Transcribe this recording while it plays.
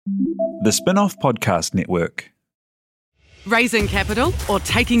The Spin-off Podcast Network. Raising capital or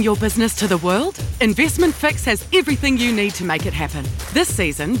taking your business to the world? Investment Fix has everything you need to make it happen. This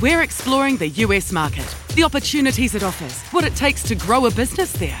season, we're exploring the US market, the opportunities it offers, what it takes to grow a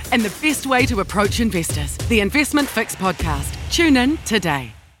business there, and the best way to approach investors. The Investment Fix podcast. Tune in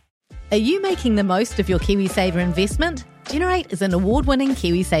today. Are you making the most of your KiwiSaver investment? Generate is an award-winning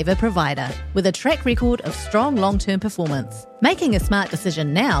KiwiSaver provider with a track record of strong long-term performance. Making a smart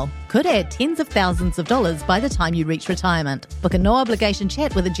decision now could add tens of thousands of dollars by the time you reach retirement. Book a no-obligation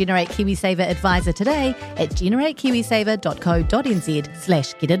chat with a Generate KiwiSaver advisor today at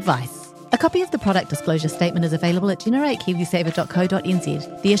generatekiwisaver.co.nz/get-advice. A copy of the product disclosure statement is available at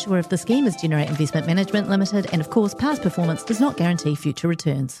generatekiwisaver.co.nz. The issuer of the scheme is Generate Investment Management Limited, and of course, past performance does not guarantee future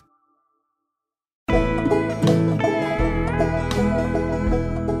returns.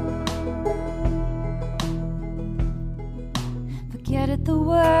 Forget it, the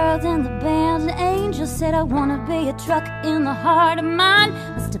world and the band and angels said I wanna be a truck in the heart of mine.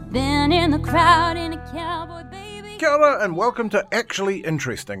 Must have been in the crowd in a cowboy baby. Kia ora and welcome to Actually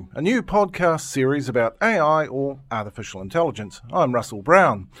Interesting, a new podcast series about AI or artificial intelligence. I'm Russell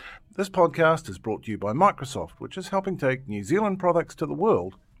Brown. This podcast is brought to you by Microsoft, which is helping take New Zealand products to the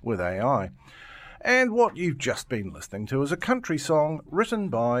world with AI. And what you've just been listening to is a country song written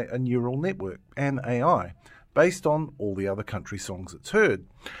by a neural network, an AI, based on all the other country songs it's heard.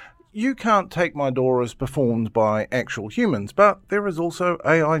 You Can't Take My Door is performed by actual humans, but there is also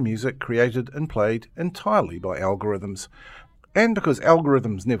AI music created and played entirely by algorithms. And because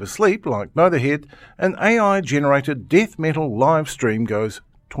algorithms never sleep, like Motorhead, an AI-generated death metal live stream goes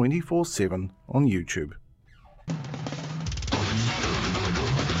 24/7 on YouTube.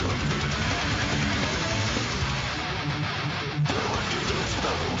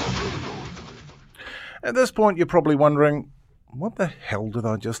 At this point, you're probably wondering, what the hell did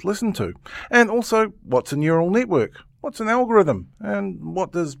I just listen to? And also, what's a neural network? What's an algorithm? And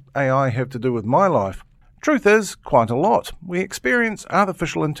what does AI have to do with my life? Truth is, quite a lot. We experience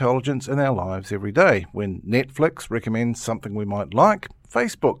artificial intelligence in our lives every day. When Netflix recommends something we might like,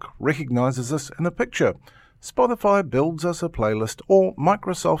 Facebook recognizes us in a picture, Spotify builds us a playlist, or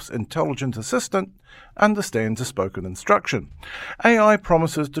Microsoft's intelligent assistant understands a spoken instruction. AI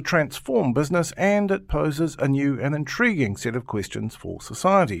promises to transform business, and it poses a new and intriguing set of questions for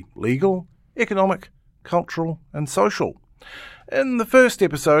society: legal, economic, cultural, and social. In the first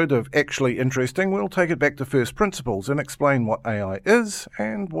episode of Actually Interesting, we'll take it back to first principles and explain what AI is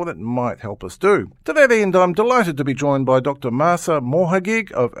and what it might help us do. To that end, I'm delighted to be joined by Dr. Marsa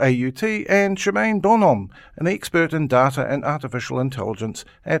Mohageg of AUT and Shemaine Bonhomme, an expert in data and artificial intelligence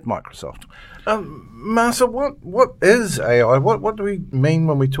at Microsoft. Marsa, what is AI? What do we mean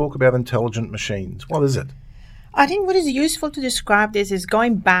when we talk about intelligent machines? What is it? I think what is useful to describe this is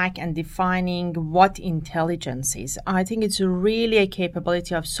going back and defining what intelligence is. I think it's really a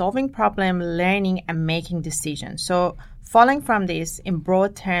capability of solving problem, learning, and making decisions. So following from this, in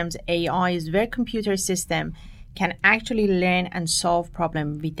broad terms, AI is where computer system can actually learn and solve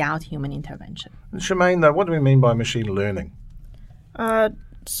problems without human intervention. Shemaine, though, what do we mean by machine learning?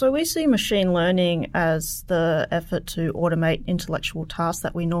 So we see machine learning as the effort to automate intellectual tasks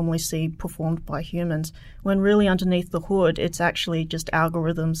that we normally see performed by humans, when really underneath the hood it's actually just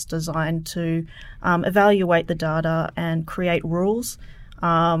algorithms designed to evaluate the data and create rules,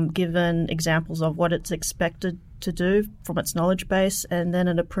 given examples of what it's expected to do from its knowledge base, and then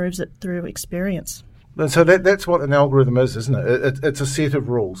it approves it through experience. So that's what an algorithm is, isn't it? It's a set of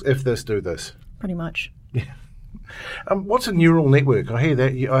rules. If this, do this. Pretty much. Yeah. What's a neural network? I hear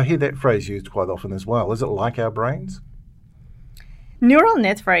that phrase used quite often as well. Is it like our brains? Neural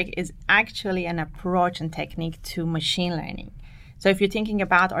network is actually an approach and technique to machine learning. So if you're thinking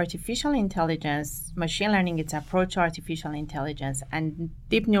about artificial intelligence, machine learning, it's approach to artificial intelligence, and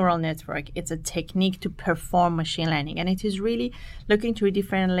deep neural network, it's a technique to perform machine learning. And it is really looking through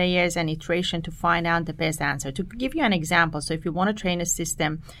different layers and iteration to find out the best answer. To give you an example, so if you want to train a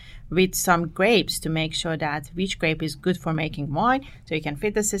system with some grapes to make sure that which grape is good for making wine. So you can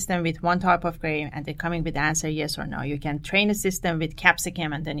feed the system with one type of grape and they're coming with the answer yes or no. You can train a system with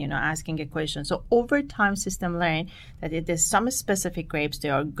capsicum and then, asking a question. So over time, system learn that there's some specific grapes that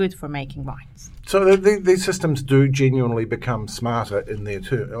are good for making wines. So these systems do genuinely become smarter in their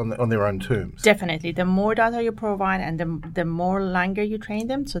on their own terms? Definitely. The more data you provide and the more longer you train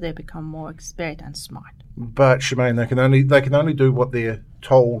them, so they become more expert and smart. But Shemaine, they can only do what they're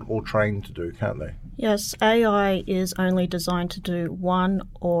told or trained to do, can't they? Yes, AI is only designed to do one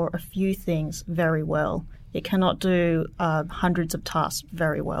or a few things very well. It cannot do hundreds of tasks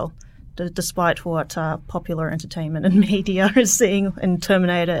very well. despite what popular entertainment and media is seeing in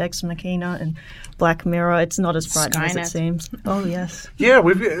Terminator, Ex Machina, and Black Mirror. It's not as frightening as it seems. Oh, yes. Yeah,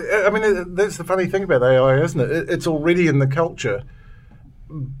 that's the funny thing about AI, isn't it? It's already in the culture,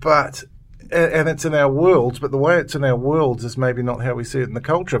 and it's in our worlds, but the way it's in our worlds is maybe not how we see it in the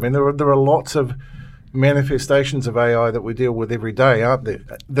culture. I mean, there are lots of manifestations of AI that we deal with every day, aren't there,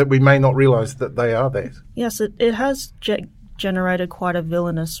 that we may not realise that they are that. Yes, it has generated quite a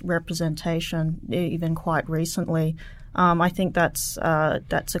villainous representation, even quite recently. I think that's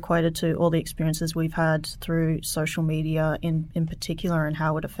equated to all the experiences we've had through social media in particular, and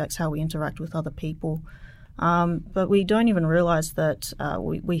how it affects how we interact with other people. But we don't even realise that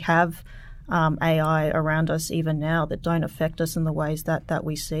we have AI around us even now that don't affect us in the ways that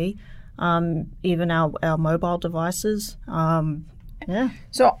we see. Even our mobile devices.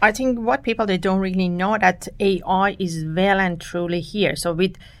 So I think what people, they don't really know that AI is well and truly here. So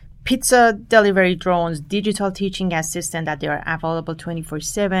with pizza delivery drones, digital teaching assistant that they are available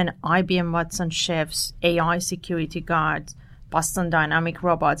 24/7, IBM Watson chefs, AI security guards, Boston Dynamic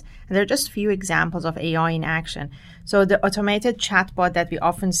robots, and there are just few examples of AI in action. So the automated chatbot that we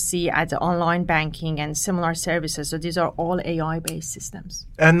often see at the online banking and similar services, so these are all AI-based systems.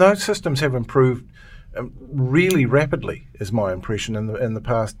 And those systems have improved really rapidly, is my impression, in the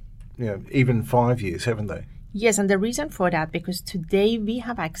past, even 5 years, haven't they? Yes, and the reason for that, because today we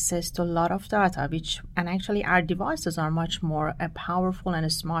have access to a lot of data, and actually our devices are much more powerful and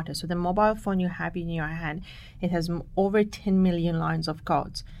smarter. So the mobile phone you have in your hand, it has over 10 million lines of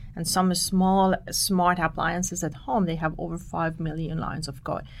code. And some small smart appliances at home, they have over 5 million lines of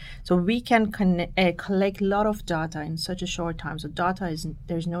code. So we can collect a lot of data in such a short time. So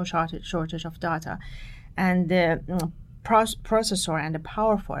there's no shortage of data. And the processor and the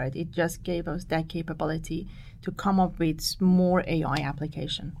power for it just gave us that capability to come up with more AI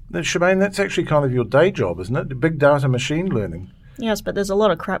application. Shemaine, that's actually kind of your day job, isn't it? Big data machine learning. Yes, but there's a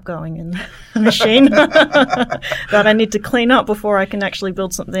lot of crap going in the machine that I need to clean up before I can actually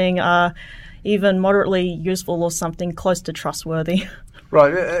build something even moderately useful or something close to trustworthy.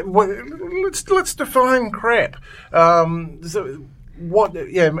 Right. Let's define crap. And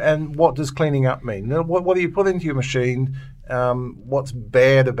what does cleaning up mean? What do you put into your machine? What's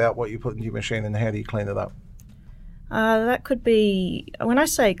bad about what you put into your machine, and how do you clean it up? That could be, when I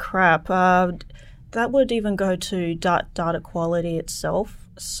say crap, that would even go to data quality itself.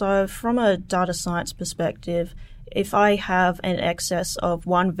 So from a data science perspective, if I have an excess of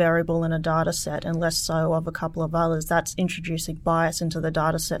one variable in a data set and less so of a couple of others, that's introducing bias into the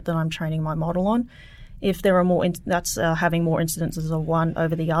data set that I'm training my model on. If there are more, that's having more incidences of one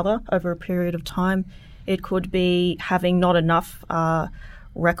over the other over a period of time. It could be having not enough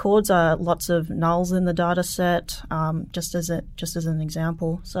records, lots of nulls in the data set, just as an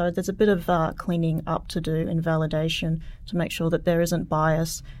example. So there's a bit of cleaning up to do in validation to make sure that there isn't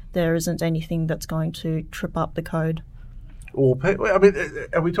bias, there isn't anything that's going to trip up the code. Or, I mean,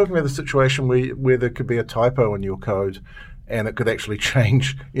 are we talking about a situation where there could be a typo in your code, and it could actually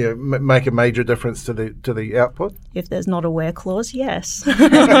change, make a major difference to the output? If there's not a where clause, yes.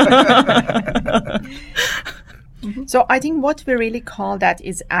 So I think what we really call that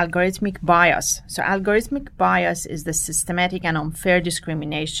is algorithmic bias. So algorithmic bias is the systematic and unfair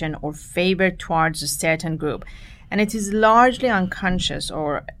discrimination or favor towards a certain group. And it is largely unconscious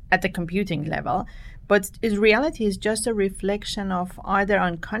or at the computing level, but in reality is just a reflection of either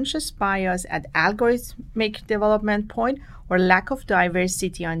unconscious bias at algorithmic development point or lack of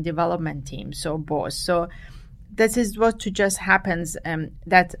diversity on development teams, so both. So this is what just happens,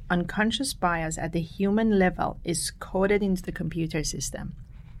 that unconscious bias at the human level is coded into the computer system.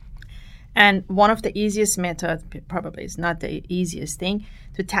 And one of the easiest methods, probably is not the easiest thing,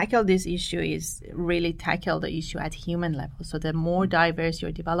 to tackle this issue is really tackle the issue at human level. So the more diverse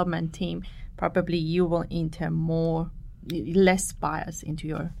your development team, probably you will enter less bias into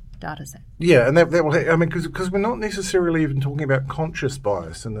your data set. Yeah, and that will, because we're not necessarily even talking about conscious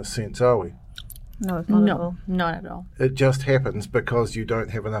bias in this sense, are we? No, not at all. Not at all. It just happens because you don't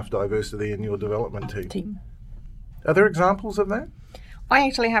have enough diversity in your development team. Are there examples of that? I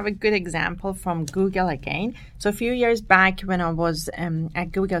actually have a good example from Google again. So a few years back when I was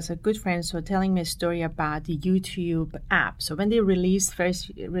at Google, so good friends were telling me a story about the YouTube app. So when they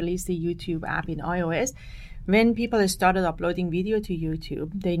first released the YouTube app in iOS, when people started uploading video to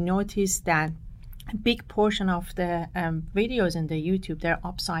YouTube, they noticed that a big portion of the videos in the YouTube, they're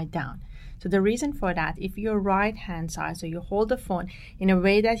upside down. So the reason for that, if you're right hand side, so you hold the phone in a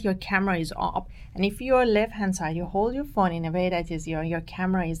way that your camera is up, and if you're left hand side, you hold your phone in a way that is your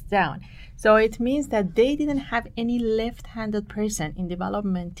camera is down. So it means that they didn't have any left-handed person in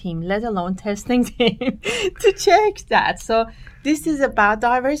development team, let alone testing team, to check that. So this is about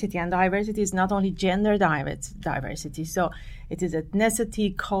diversity, and diversity is not only gender diversity. So it is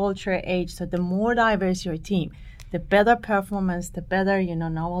ethnicity, culture, age. So the more diverse your team, the better performance, the better,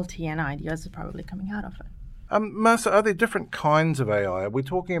 novelty and ideas are probably coming out of it. Marcia, are there different kinds of AI? Are we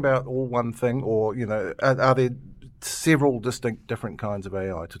talking about all one thing, or, are there several distinct different kinds of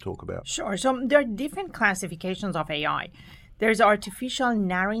AI to talk about? Sure. So there are different classifications of AI. There's artificial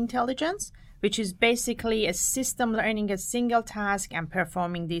narrow intelligence, which is basically a system learning a single task and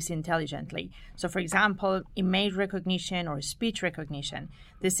performing this intelligently. So for example, image recognition or speech recognition.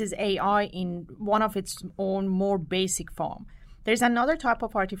 This is AI in one of its own more basic form. There's another type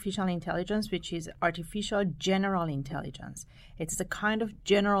of artificial intelligence, which is artificial general intelligence. It's a kind of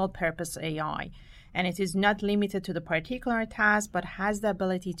general purpose AI. And it is not limited to the particular task, but has the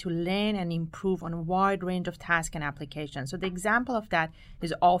ability to learn and improve on a wide range of tasks and applications. So the example of that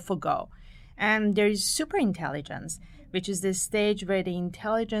is AlphaGo. And there is superintelligence, which is the stage where the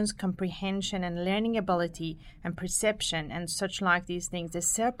intelligence, comprehension, and learning ability and perception and such like these things, they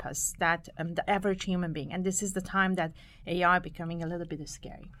surpass that the average human being. And this is the time that AI becoming a little bit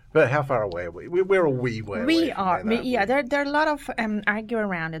scary. But how far away are we? We're a wee way away. We are. Yeah, there are a lot of argue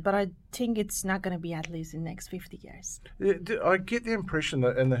around it, but I think it's not going to be at least in the next 50 years. I get the impression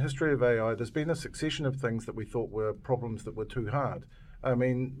that in the history of AI, there's been a succession of things that we thought were problems that were too hard. I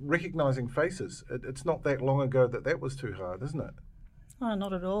mean, recognising faces, it's not that long ago that was too hard, isn't it? Oh,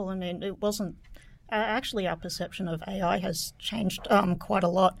 not at all. I mean, it wasn't. Actually, our perception of AI has changed quite a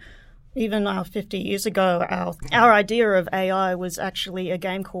lot. Even 50 years ago, our idea of AI was actually a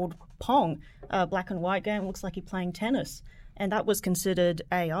game called Pong, a black and white game. It looks like you're playing tennis. And that was considered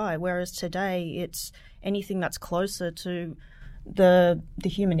AI, whereas today it's anything that's closer to the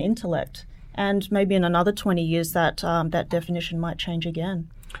human intellect. And maybe in another 20 years that definition might change again.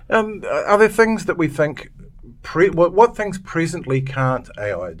 Are there things that we think, what things presently can't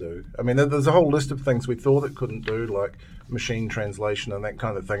AI do? I mean, there's a whole list of things we thought it couldn't do, like machine translation and that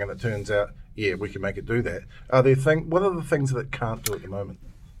kind of thing, and it turns out, yeah, we can make it do that. What are the things that it can't do at the moment?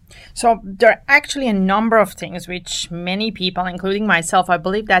 So there are actually a number of things which many people, including myself, I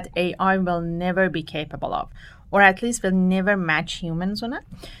believe that AI will never be capable of, or at least will never match humans on it.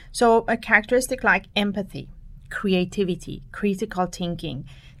 So a characteristic like empathy, creativity, critical thinking,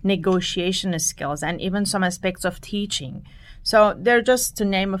 negotiation skills, and even some aspects of teaching. So they're just to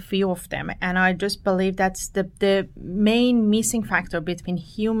name a few of them. And I just believe that's the main missing factor between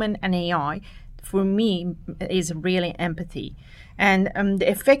human and AI, for me, is really empathy. And the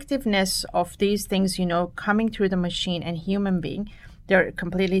effectiveness of these things, coming through the machine and human being, they're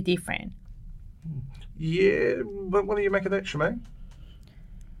completely different. Yeah, but what do you make of that, Shemaine?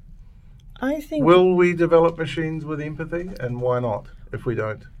 I think... Will we develop machines with empathy, and why not if we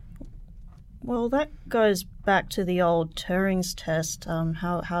don't? Well, that goes back to the old Turing's test.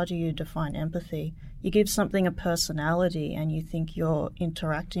 How do you define empathy? You give something a personality and you think you're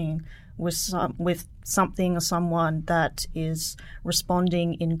interacting with something or someone that is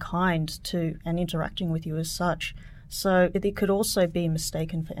responding in kind to and interacting with you as such. So it could also be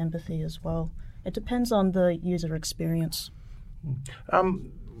mistaken for empathy as well. It depends on the user experience. I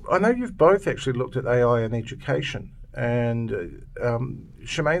know you've both actually looked at AI in education. And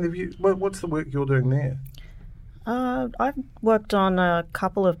Shemaine, what's the work you're doing there? I've worked on a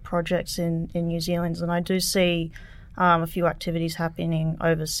couple of projects in New Zealand, and I do see a few activities happening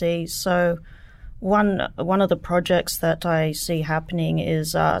overseas. So one of the projects that I see happening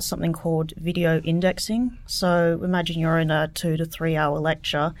is something called video indexing. So imagine you're in a 2 to 3 hour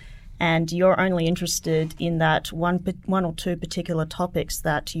lecture, and you're only interested in that one or two particular topics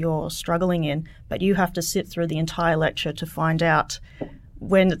that you're struggling in, but you have to sit through the entire lecture to find out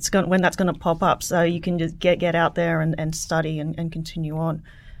when that's going to pop up, so you can just get out there and study and continue on.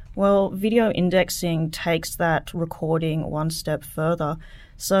 Well, video indexing takes that recording one step further.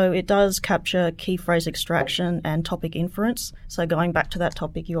 So it does capture key phrase extraction and topic inference, so going back to that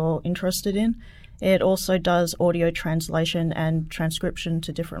topic you're interested in. It also does audio translation and transcription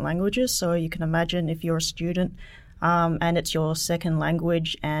to different languages. So you can imagine if you're a student and it's your second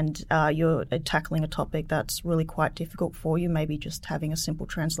language and you're tackling a topic that's really quite difficult for you, maybe just having a simple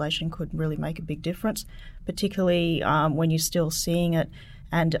translation could really make a big difference, particularly when you're still seeing it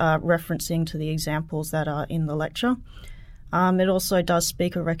and referencing to the examples that are in the lecture. It also does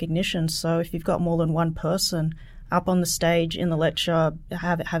speaker recognition. So if you've got more than one person up on the stage in the lecture,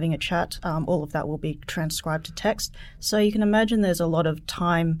 having a chat. All of that will be transcribed to text. So you can imagine there's a lot of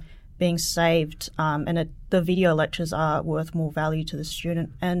time being saved, and the video lectures are worth more value to the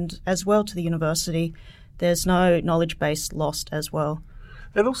student and as well to the university. There's no knowledge base lost as well.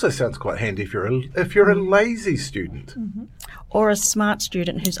 It also sounds quite handy if you're a lazy student. Mm-hmm. Or a smart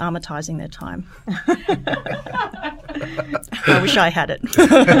student who's amortizing their time. I wish I had it.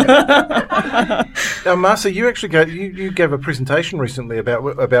 Now, Marcia, you actually you gave a presentation recently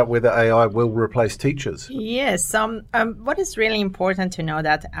about whether AI will replace teachers. Yes. What is really important to know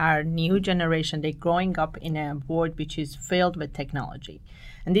that our new generation, they're growing up in a world which is filled with technology.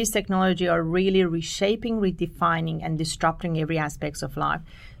 And these technology are really reshaping, redefining, and disrupting every aspects of life.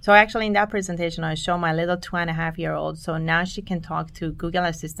 So actually in that presentation, I show my little 2.5-year-old. So now she can talk to Google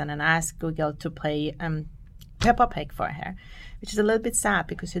Assistant and ask Google to play Peppa Pig for her, which is a little bit sad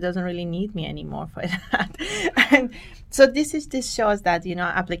because she doesn't really need me anymore for that. And so this shows that,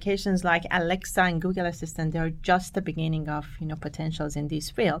 applications like Alexa and Google Assistant, they're just the beginning of, potentials in this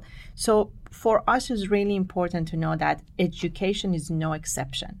field. So for us, it's really important to know that education is no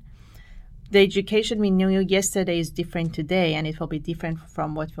exception. The education we knew yesterday is different today, and it will be different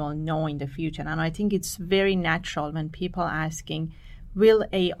from what we'll know in the future. And I think it's very natural when people are asking, will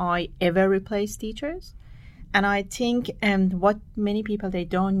AI ever replace teachers? And I think what many people, they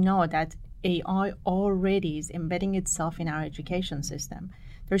don't know that AI already is embedding itself in our education system.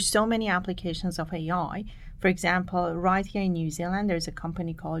 There's so many applications of AI. For example, right here in New Zealand, there's a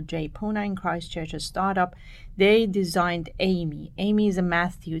company called J. Puna in Christchurch, a startup. They designed Amy. Amy is a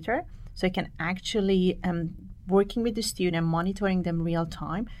math tutor, so it can actually, working with the student, monitoring them real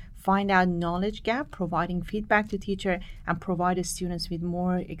time, find out knowledge gap, providing feedback to teacher, and provide the students with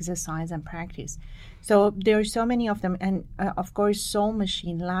more exercise and practice. So there are so many of them. And of course, Soul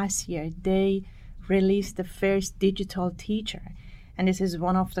Machine last year, they released the first digital teacher. And this is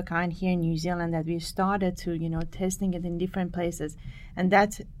one of the kind here in New Zealand that we started to, testing it in different places. And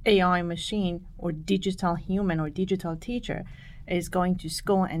that AI machine or digital human or digital teacher is going to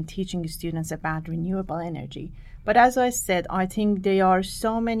school and teaching students about renewable energy. But as I said, I think there are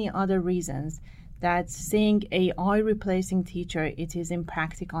so many other reasons that seeing AI replacing teacher, it is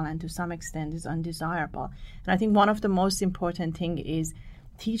impractical and to some extent is undesirable. And I think one of the most important thing is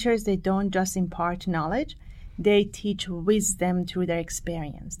teachers, they don't just impart knowledge, they teach wisdom through their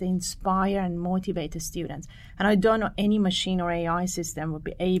experience. They inspire and motivate the students. And I don't know any machine or AI system would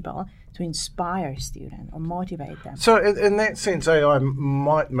be able to inspire students or motivate them. So in that sense, AI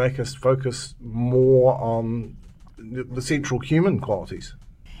might make us focus more on the central human qualities.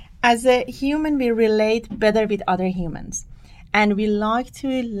 As a human, we relate better with other humans. And we like to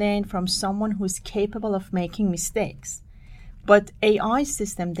learn from someone who's capable of making mistakes. But AI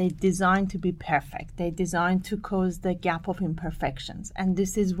system, they designed to be perfect. They designed to cause the gap of imperfections. And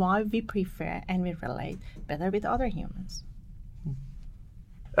this is why we prefer and we relate better with other humans.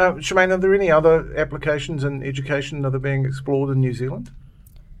 Shemaine, are there any other applications in education that are being explored in New Zealand?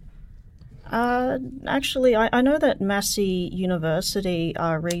 Actually, I know that Massey University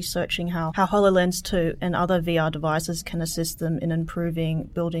are researching how HoloLens 2 and other VR devices can assist them in improving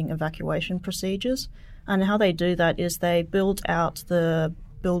building evacuation procedures. And how they do that is they build out the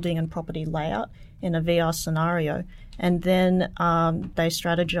building and property layout in a VR scenario, and then they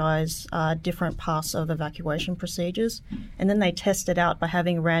strategize different paths of evacuation procedures, and then they test it out by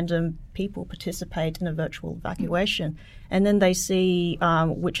having random people participate in a virtual evacuation, and then they see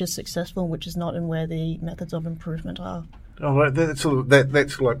which is successful and which is not, and where the methods of improvement are. Oh,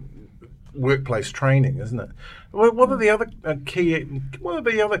 that's like workplace training, isn't it? What are the other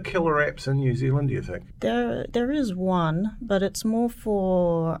killer apps in New Zealand, do you think? There is one, but it's more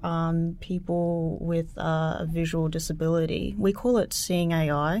for people with a visual disability. We call it Seeing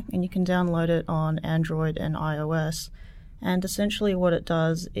AI, and you can download it on Android and iOS. And essentially what it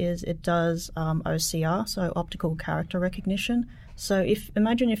does is it does OCR, so optical character recognition. So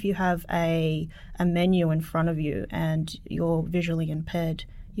imagine if you have a menu in front of you and you're visually impaired,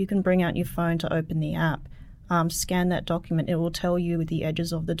 you can bring out your phone to open the app, scan that document. It will tell you the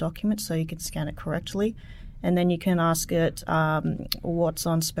edges of the document so you can scan it correctly. And then you can ask it what's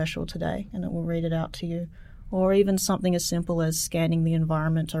on special today, and it will read it out to you. Or even something as simple as scanning the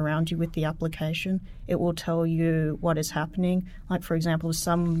environment around you with the application. It will tell you what is happening. Like, for example,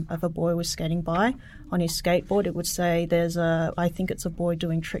 if a boy was skating by on his skateboard, it would say I think it's a boy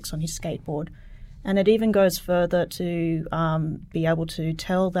doing tricks on his skateboard. And it even goes further to be able to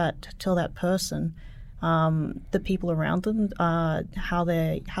tell that person the people around them, how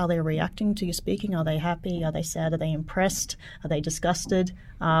they're reacting to you speaking. Are they happy? Are they sad? Are they impressed? Are they disgusted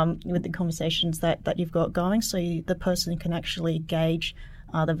with the conversations that you've got going? So the person can actually gauge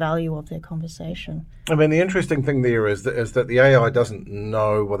the value of their conversation. I mean, the interesting thing there is that the AI doesn't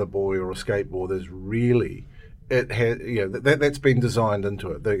know what a boy or a skateboard is really. It has, that's been designed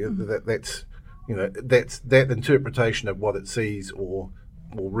into it. That's that interpretation of what it sees or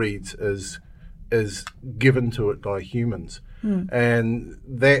reads is given to it by humans, and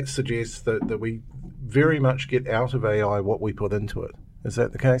that suggests that we very much get out of AI what we put into it. Is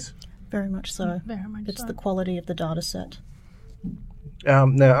that the case? Very much so. Very much It's so. the quality of the data set.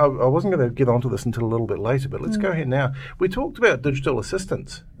 Now, I wasn't going to get onto this until a little bit later, but let's go ahead now. We talked about digital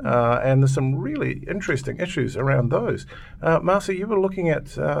assistants, and there's some really interesting issues around those. Marcia, you were looking at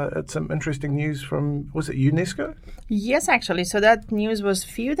some interesting news from, was it UNESCO? Yes, actually. So that news was a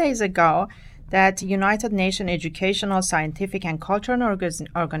few days ago that United Nations Educational, Scientific and Cultural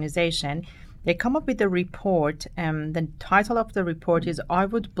Organization, they come up with a report. The title of the report is "I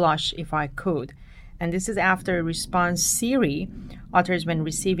Would Blush If I Could." And this is after a response Siri utters when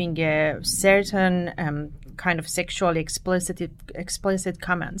receiving a certain kind of sexually explicit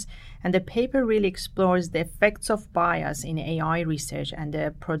comments. And the paper really explores the effects of bias in AI research and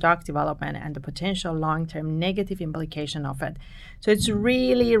the product development and the potential long-term negative implication of it. So it's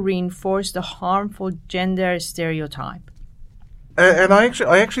really reinforced the harmful gender stereotype. And I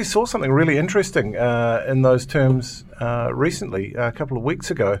actually saw something really interesting in those terms recently, a couple of weeks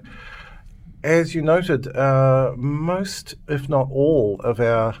ago. As you noted, most, if not all, of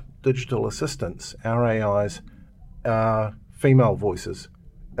our digital assistants, our AIs, are female voices.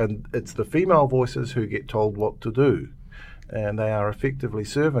 And it's the female voices who get told what to do. And they are effectively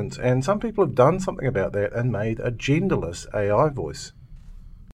servants. And some people have done something about that and made a genderless AI voice.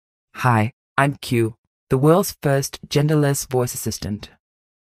 Hi, I'm Q, the world's first genderless voice assistant.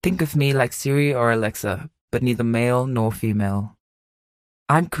 Think of me like Siri or Alexa, but neither male nor female.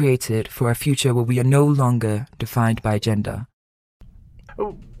 I'm created for a future where we are no longer defined by gender.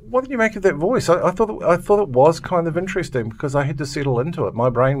 What did you make of that voice? I thought it was kind of interesting because I had to settle into it. My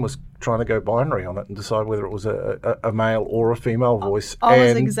brain was trying to go binary on it and decide whether it was a male or a female voice. I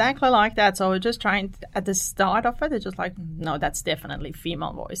was exactly like that. So I was just trying at the start of it, it's just like, no, that's definitely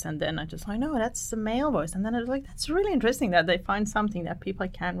female voice. And then I just like, no, that's a male voice. And then I was like, that's really interesting that they find something that people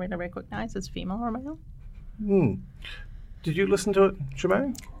can't really recognize as female or male. Did you listen to it,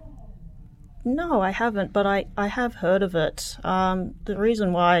 Shemaine? No, I haven't, but I have heard of it. The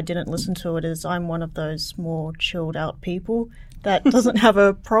reason why I didn't listen to it is I'm one of those more chilled out people that doesn't have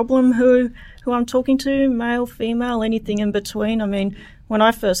a problem who I'm talking to, male, female, anything in between. I mean, when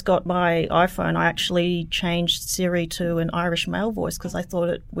I first got my iPhone, I actually changed Siri to an Irish male voice because I thought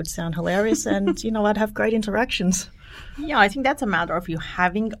it would sound hilarious and, I'd have great interactions. Yeah, I think that's a matter of you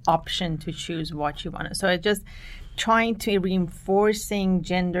having option to choose what you want. So it just trying to reinforcing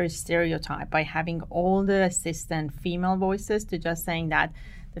gender stereotype by having all the assistant female voices to just saying that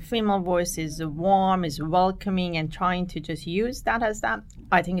the female voice is warm, is welcoming, and trying to just use that as that,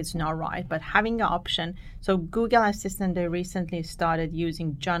 I think it's not right. But having an option, so Google Assistant, they recently started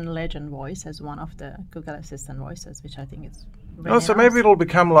using John Legend voice as one of the Google Assistant voices, which I think is really so nice. maybe it'll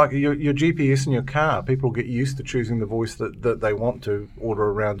become like your GPS in your car. People get used to choosing the voice that they want to order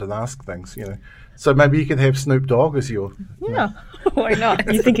around and ask things, So maybe you could have Snoop Dogg as your... Yeah, why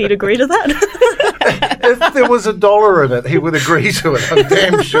not? You think he'd agree to that? If there was $1 in it, he would agree to it, I'm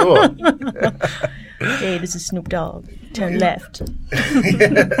damn sure. Hey, this is Snoop Dogg. Turn left.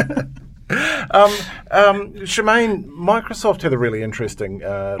 Shemaine, Microsoft had a really interesting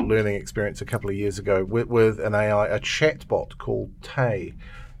learning experience a couple of years ago with an AI, a chatbot called Tay.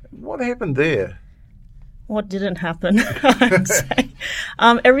 What happened there? What didn't happen, I'd say.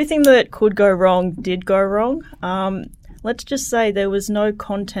 Everything that could go wrong did go wrong. Let's just say there was no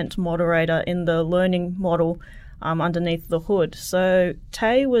content moderator in the learning model underneath the hood. So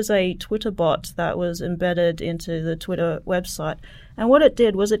Tay was a Twitter bot that was embedded into the Twitter website. And what it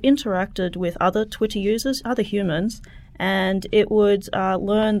did was it interacted with other Twitter users, other humans, and it would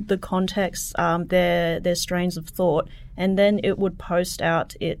learn the context, their strains of thought, and then it would post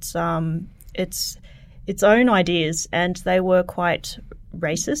out its own ideas, and they were quite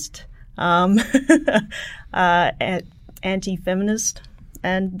racist, anti-feminist,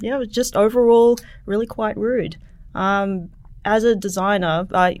 and it was just overall really quite rude. As a designer,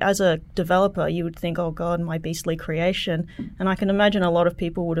 as a developer, you would think, oh God, my beastly creation. And I can imagine a lot of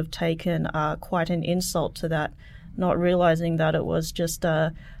people would have taken quite an insult to that, not realizing that it was just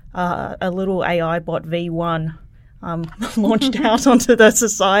a little AI bot V1 launched out onto the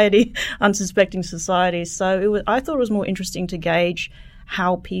society, unsuspecting society. So I thought it was more interesting to gauge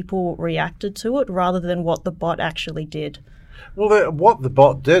how people reacted to it rather than what the bot actually did. Well, what the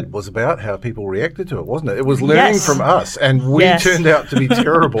bot did was about how people reacted to it, wasn't it? It was learning from us, and we turned out to be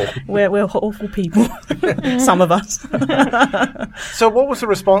terrible. We're awful people, some of us. So what was the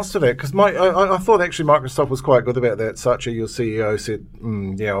response to that? Because I thought actually Microsoft was quite good about that. Satya, your CEO, said,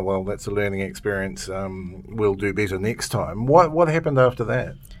 yeah, well, that's a learning experience. We'll do better next time. What happened after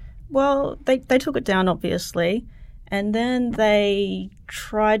that? Well, they took it down, obviously. And then they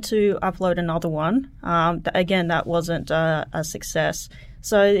tried to upload another one. Again, that wasn't a success.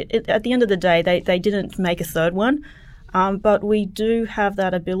 So at the end of the day, they didn't make a third one. But we do have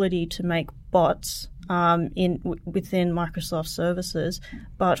that ability to make bots within Microsoft services.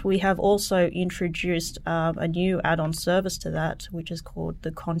 But we have also introduced a new add-on service to that, which is called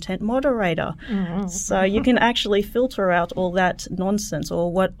the Content Moderator. Mm-hmm. So you can actually filter out all that nonsense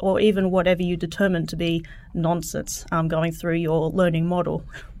or even whatever you determine to be nonsense going through your learning model.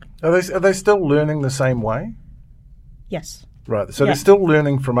 Are they still learning the same way? Yes. Right. So they're still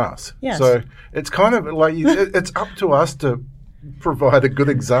learning from us. Yes. So it's kind of like it's up to us to provide a good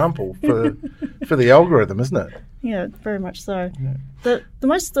example for the algorithm, isn't it? Yeah, very much so. Yeah.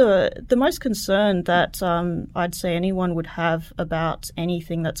 The most concern that I'd say anyone would have about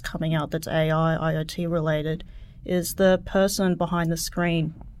anything that's coming out that's AI, IoT related, is the person behind the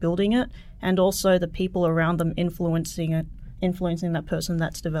screen building it, and also the people around them influencing that person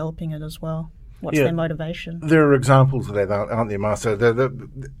that's developing it as well. What's their motivation? There are examples of that, aren't there, Marcia?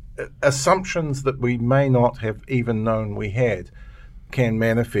 The assumptions that we may not have even known we had can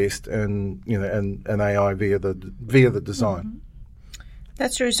manifest in AI via the design. Mm-hmm.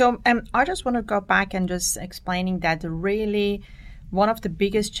 That's true. So I just want to go back and just explaining that really one of the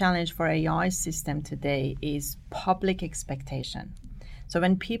biggest challenge for AI system today is public expectation. So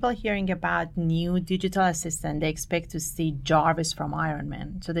when people are hearing about new digital assistant, they expect to see Jarvis from Iron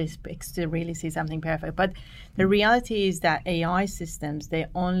Man. So they expect to really see something perfect. But the reality is that AI systems, they're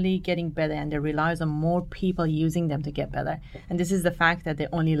only getting better, and they rely on more people using them to get better. And this is the fact that they're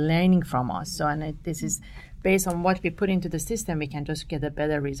only learning from us. So this is based on what we put into the system, we can just get a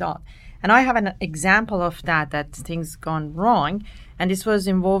better result. And I have an example of that things gone wrong. And this was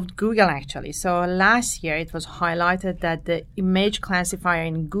involved Google, actually. So last year, it was highlighted that the image classifier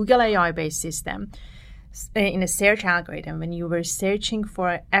in Google AI-based system, in a search algorithm, when you were searching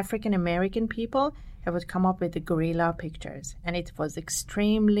for African-American people, it would come up with the gorilla pictures. And it was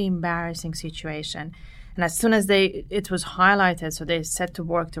extremely embarrassing situation. And as soon as it was highlighted, so they set to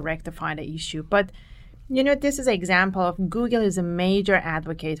work to rectify the issue. But this is an example of Google is a major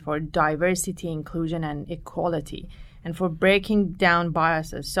advocate for diversity, inclusion, and equality, and for breaking down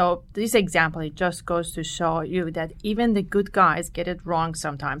biases. So this example, it just goes to show you that even the good guys get it wrong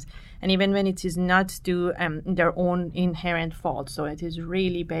sometimes, and even when it is not due their own inherent fault. So it is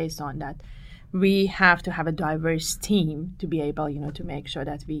really based on that. We have to have a diverse team to be able, to make sure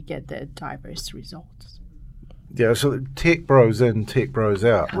that we get the diverse results. Yeah, so tech bros in, tech bros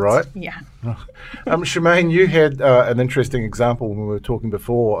out, right? Yeah. Shemaine, you had an interesting example when we were talking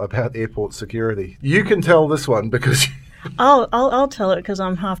before about airport security. You can tell this one because... I'll tell it because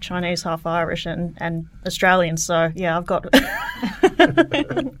I'm half Chinese, half Irish and Australian, so yeah, I've got...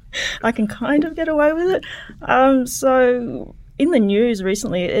 I can kind of get away with it. So in the news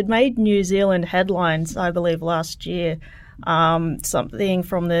recently, it made New Zealand headlines, I believe, last year. Something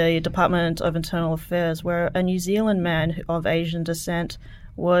from the Department of Internal Affairs, where a New Zealand man of Asian descent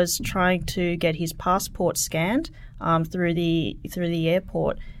was trying to get his passport scanned through the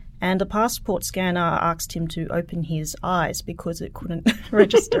airport, and the passport scanner asked him to open his eyes because it couldn't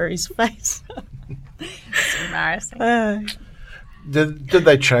register his face. It's embarrassing. Did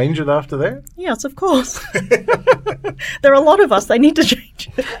they change it after that? Yes, of course. There are a lot of us. They need to change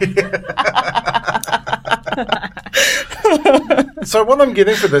it. So what I'm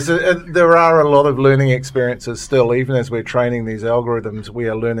getting for this, there are a lot of learning experiences still. Even as we're training these algorithms, we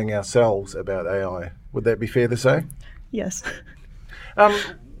are learning ourselves about AI. Would that be fair to say? Yes.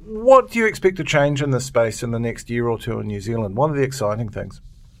 What do you expect to change in this space in the next year or two in New Zealand? What are the exciting things?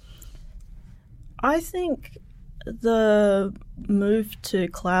 I think the move to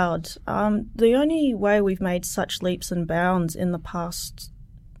cloud, the only way we've made such leaps and bounds in the past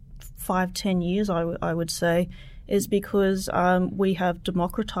 5-10 years, I would say, is because we have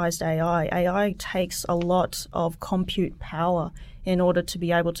democratized AI. AI takes a lot of compute power in order to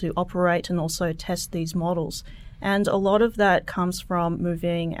be able to operate and also test these models. And a lot of that comes from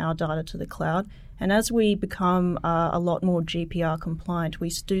moving our data to the cloud. And as we become a lot more GDPR compliant, we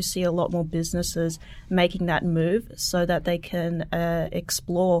do see a lot more businesses making that move so that they can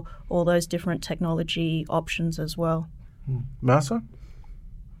explore all those different technology options as well. Marcia,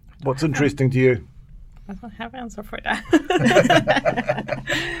 what's interesting to you? I don't have an answer for that.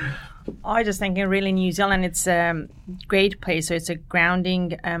 I just think really New Zealand, it's a great place. So it's a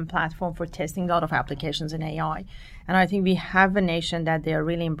grounding platform for testing a lot of applications in AI. And I think we have a nation that they are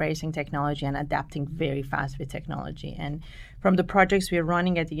really embracing technology and adapting very fast with technology. And from the projects we're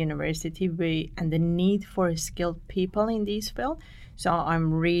running at the university, and the need for skilled people in this field, so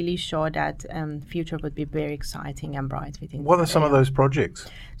I'm really sure that future would be very exciting and bright within. What are some of those projects?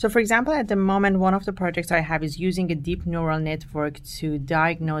 So, for example, at the moment, one of the projects I have is using a deep neural network to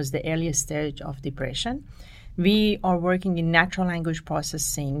diagnose the earliest stage of depression. We are working in natural language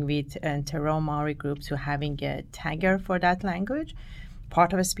processing with Te Reo Maori group to having a tagger for that language,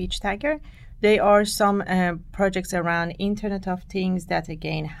 part of a speech tagger. There are some projects around Internet of Things that,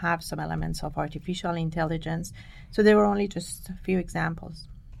 again, have some elements of artificial intelligence. So there were only just a few examples.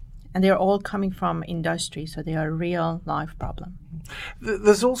 And they're all coming from industry, so they are real life problem.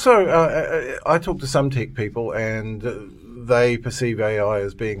 There's also, I talk to some tech people and they perceive AI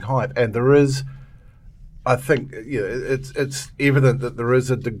as being hype. And there is, I think, it's evident that there is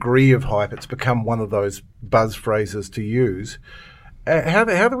a degree of hype. It's become one of those buzz phrases to use. How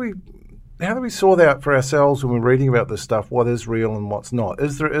do we sort out for ourselves when we're reading about this stuff, what is real and what's not?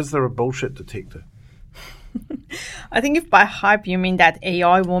 Is there a bullshit detector? I think if by hype you mean that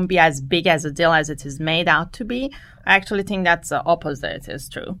AI won't be as big as a deal as it is made out to be, I actually think that's the opposite is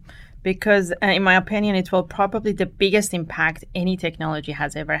true. Because in my opinion, it will probably the biggest impact any technology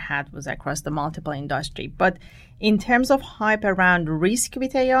has ever had was across the multiple industry. But in terms of hype around risk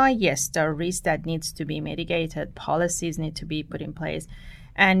with AI, yes, there are risks that needs to be mitigated. Policies need to be put in place.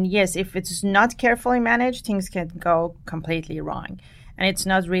 And yes, if it's not carefully managed, things can go completely wrong. And it's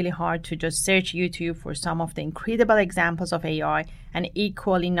not really hard to just search YouTube for some of the incredible examples of AI, and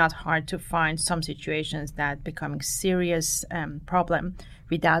equally not hard to find some situations that becoming serious problem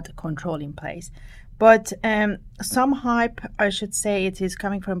without control in place. But some hype, I should say, it is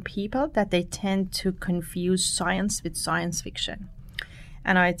coming from people that they tend to confuse science with science fiction.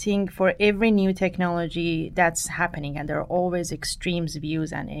 And I think for every new technology that's happening, and there are always extremes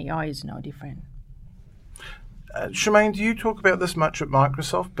views, and AI is no different. Shemaine, do you talk about this much at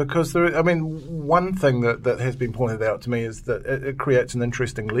Microsoft? Because one thing that has been pointed out to me is that it creates an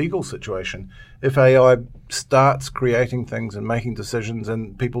interesting legal situation. If AI starts creating things and making decisions,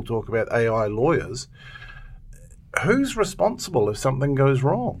 and people talk about AI lawyers, who's responsible if something goes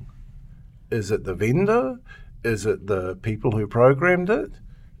wrong? Is it the vendor? Is it the people who programmed it?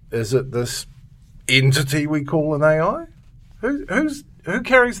 Is it this entity we call an AI? Who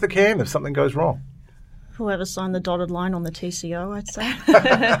carries the can if something goes wrong? Whoever signed the dotted line on the TCO, I'd say.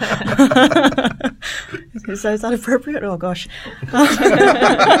 So is that appropriate? Oh, gosh.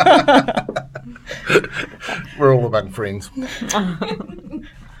 We're all among friends.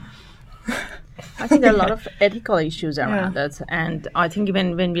 I think there are a lot of ethical issues around it. And I think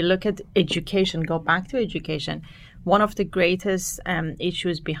even when we look at education, go back to education, one of the greatest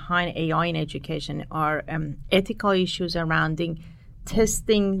issues behind AI in education are ethical issues surrounding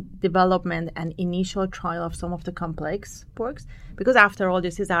testing, development, and initial trial of some of the complex works. Because after all,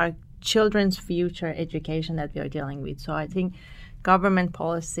 this is our children's future education that we are dealing with. So I think government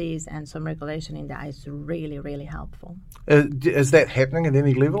policies and some regulation in that is really, really helpful. Is that happening at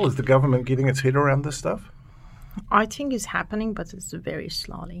any level? Is the government getting its head around this stuff? I think it's happening, but it's very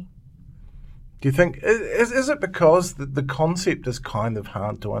slowly. Do you think, is it because the concept is kind of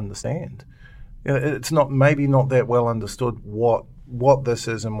hard to understand? It's maybe not that well understood what this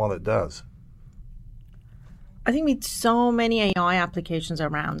is and what it does? I think with so many AI applications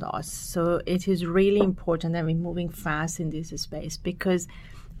around us, so it is really important that we're moving fast in this space, because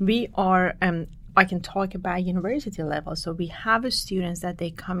we are, I can talk about university level. So we have students that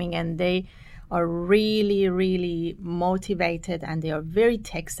they coming and they are really, really motivated and they are very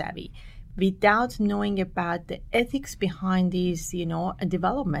tech savvy. Without knowing about the ethics behind these,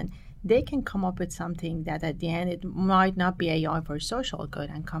 development, they can come up with something that at the end it might not be AI for social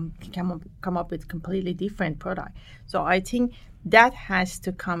good and come up with completely different product. So I think that has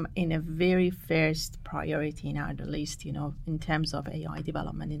to come in a very first priority in our list, in terms of AI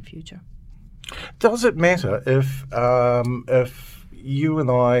development in future. Does it matter if you and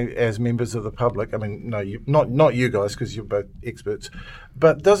I, as members of the public, not you guys because you're both experts,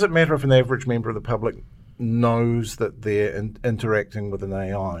 but does it matter if an average member of the public knows that they're interacting with an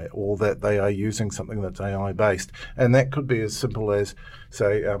AI or that they are using something that's AI-based. And that could be as simple as,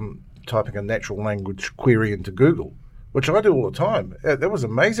 say, typing a natural language query into Google, which I do all the time. That was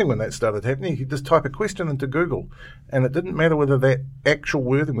amazing when that started happening. You could just type a question into Google, and it didn't matter whether that actual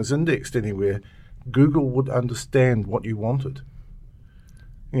wording was indexed anywhere. Google would understand what you wanted.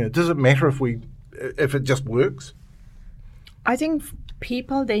 Does it matter if it just works? I think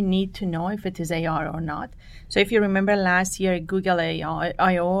people, they need to know if it is AI or not. So if you remember last year, Google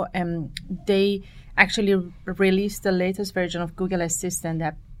I/O, they actually released the latest version of Google Assistant,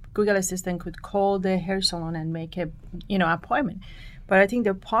 that Google Assistant could call the hair salon and make a appointment. But I think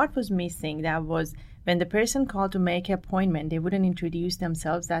the part was missing. That was when the person called to make an appointment, they wouldn't introduce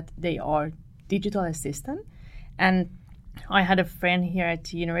themselves that they are digital assistant. And I had a friend here at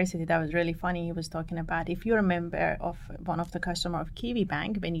the university that was really funny. He was talking about, if you're a member of one of the customer of Kiwi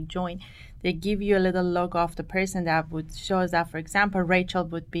Bank, when you join, they give you a little logo of the person that would show that, for example, Rachel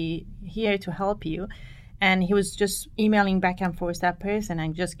would be here to help you. And he was just emailing back and forth that person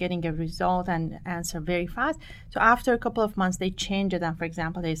and just getting a result and answer very fast. So after a couple of months, they changed it. And for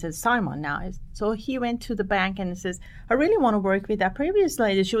example, they said Simon now. So he went to the bank and says, I really want to work with that previous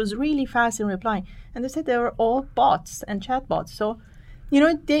lady. She was really fast in replying. And they said they were all bots and chatbots. So,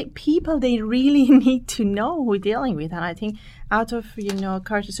 people, they really need to know who we're dealing with. And I think out of,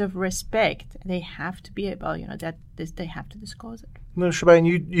 courtesy of respect, they have to be able, they have to disclose it. No,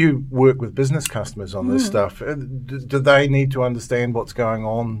 Shebane, you work with business customers on this stuff. Do they need to understand what's going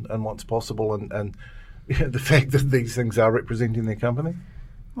on and what's possible and the fact that these things are representing their company?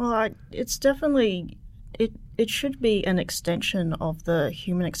 Well, it's definitely, it should be an extension of the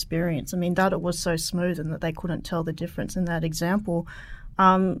human experience. I mean, that it was so smooth and that they couldn't tell the difference in that example,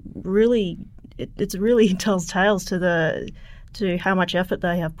 really, it really tells tales to how much effort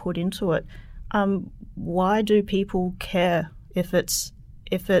they have put into it. Why do people care if it's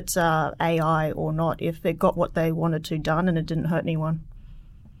AI or not, if they got what they wanted to done and it didn't hurt anyone?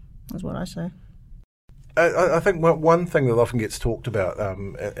 That's what I say. I think one thing that often gets talked about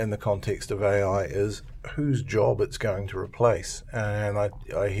in the context of AI is whose job it's going to replace. And I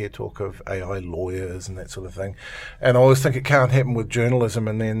hear talk of AI lawyers and that sort of thing. And I always think it can't happen with journalism,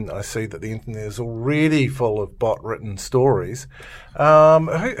 and then I see that the internet is already full of bot-written stories.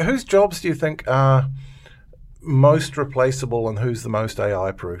 Whose jobs do you think are most replaceable and who's the most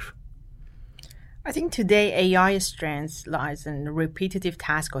AI-proof? I think today AI's strength lies in repetitive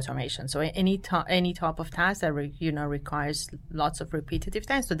task automation. So any type of task that requires lots of repetitive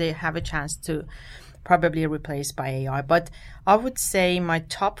tasks, so they have a chance to probably replaced by AI. But I would say my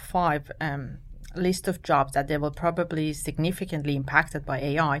top 5 list of jobs that they will probably significantly impacted by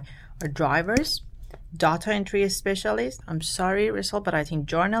AI are drivers, data entry specialists. I'm sorry, Russell, but I think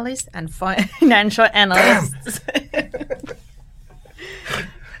journalists and financial analysts.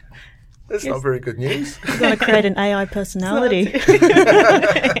 That's not very good news. You're going to create an AI personality.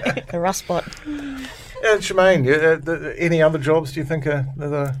 A Rust bot. And Shemane, any other jobs do you think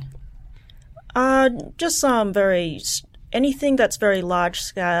are just anything that's very large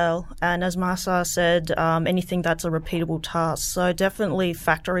scale, and as Masa said, anything that's a repeatable task. So definitely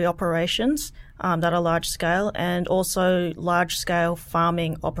factory operations that are large scale, and also large scale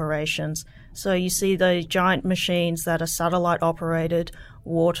farming operations. So you see those giant machines that are satellite operated,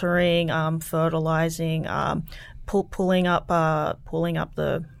 watering, fertilizing, pulling up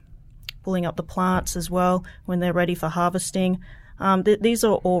the plants as well when they're ready for harvesting. These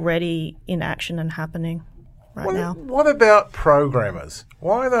are already in action and happening now. What about programmers?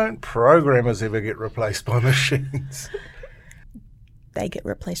 Why don't programmers ever get replaced by machines? They get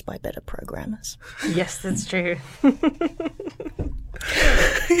replaced by better programmers. Yes, that's true.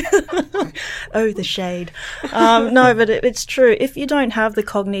 Oh, the shade. No, but it's true. If you don't have the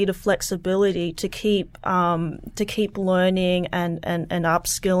cognitive flexibility to keep learning and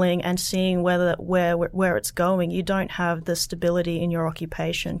upskilling and seeing where it's going, you don't have the stability in your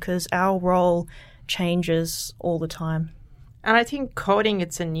occupation, because our role changes all the time. And I think coding,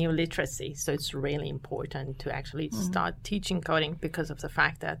 it's a new literacy, so it's really important to actually start teaching coding, because of the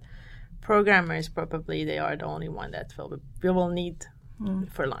fact that programmers probably they are the only one that we will need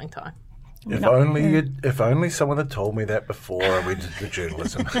for a long time. If only someone had told me that before I went into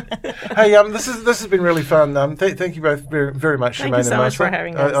journalism. Hey, this has been really fun. Thank you both very, very much, Shemane and Masa. Thank you so much for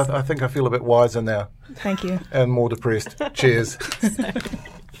having us. I think I feel a bit wiser now. Thank you. And more depressed. Cheers.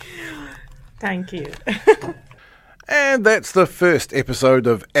 Thank you. And that's the first episode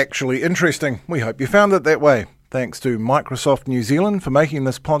of Actually Interesting. We hope you found it that way. Thanks to Microsoft New Zealand for making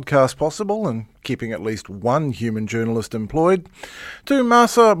this podcast possible and keeping at least one human journalist employed, to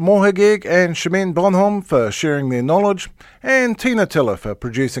Masa Mohageg and Shemin Bonhomme for sharing their knowledge, and Tina Tiller for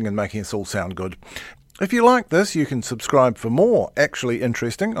producing and making us all sound good. If you like this, you can subscribe for more actually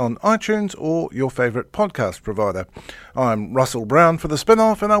interesting on iTunes or your favourite podcast provider. I'm Russell Brown for The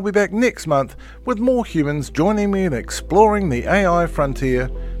Spin-Off, and I'll be back next month with more humans joining me in exploring the AI frontier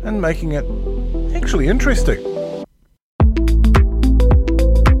and making it actually interesting.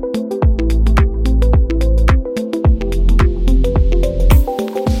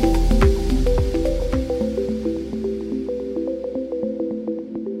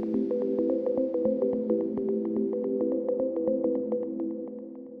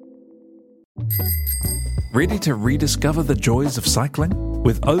 Ready to rediscover the joys of cycling?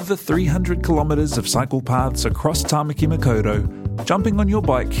 With over 300 kilometres of cycle paths across Tāmaki Makaurau, jumping on your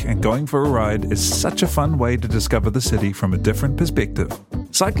bike and going for a ride is such a fun way to discover the city from a different perspective.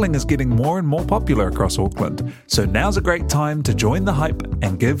 Cycling is getting more and more popular across Auckland, so now's a great time to join the hype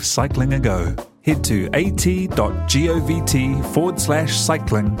and give cycling a go. Head to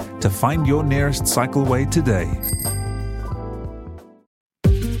at.govt/cycling to find your nearest cycleway today.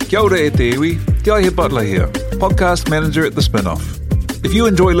 Kia ora e te iwi, Te Aihe Butler here, podcast manager at The Spin-Off. If you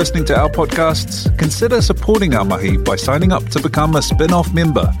enjoy listening to our podcasts, consider supporting our mahi by signing up to become a Spin-Off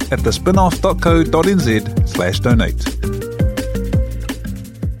member at thespinoff.co.nz/donate.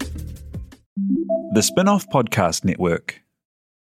 The Spin-Off Podcast Network.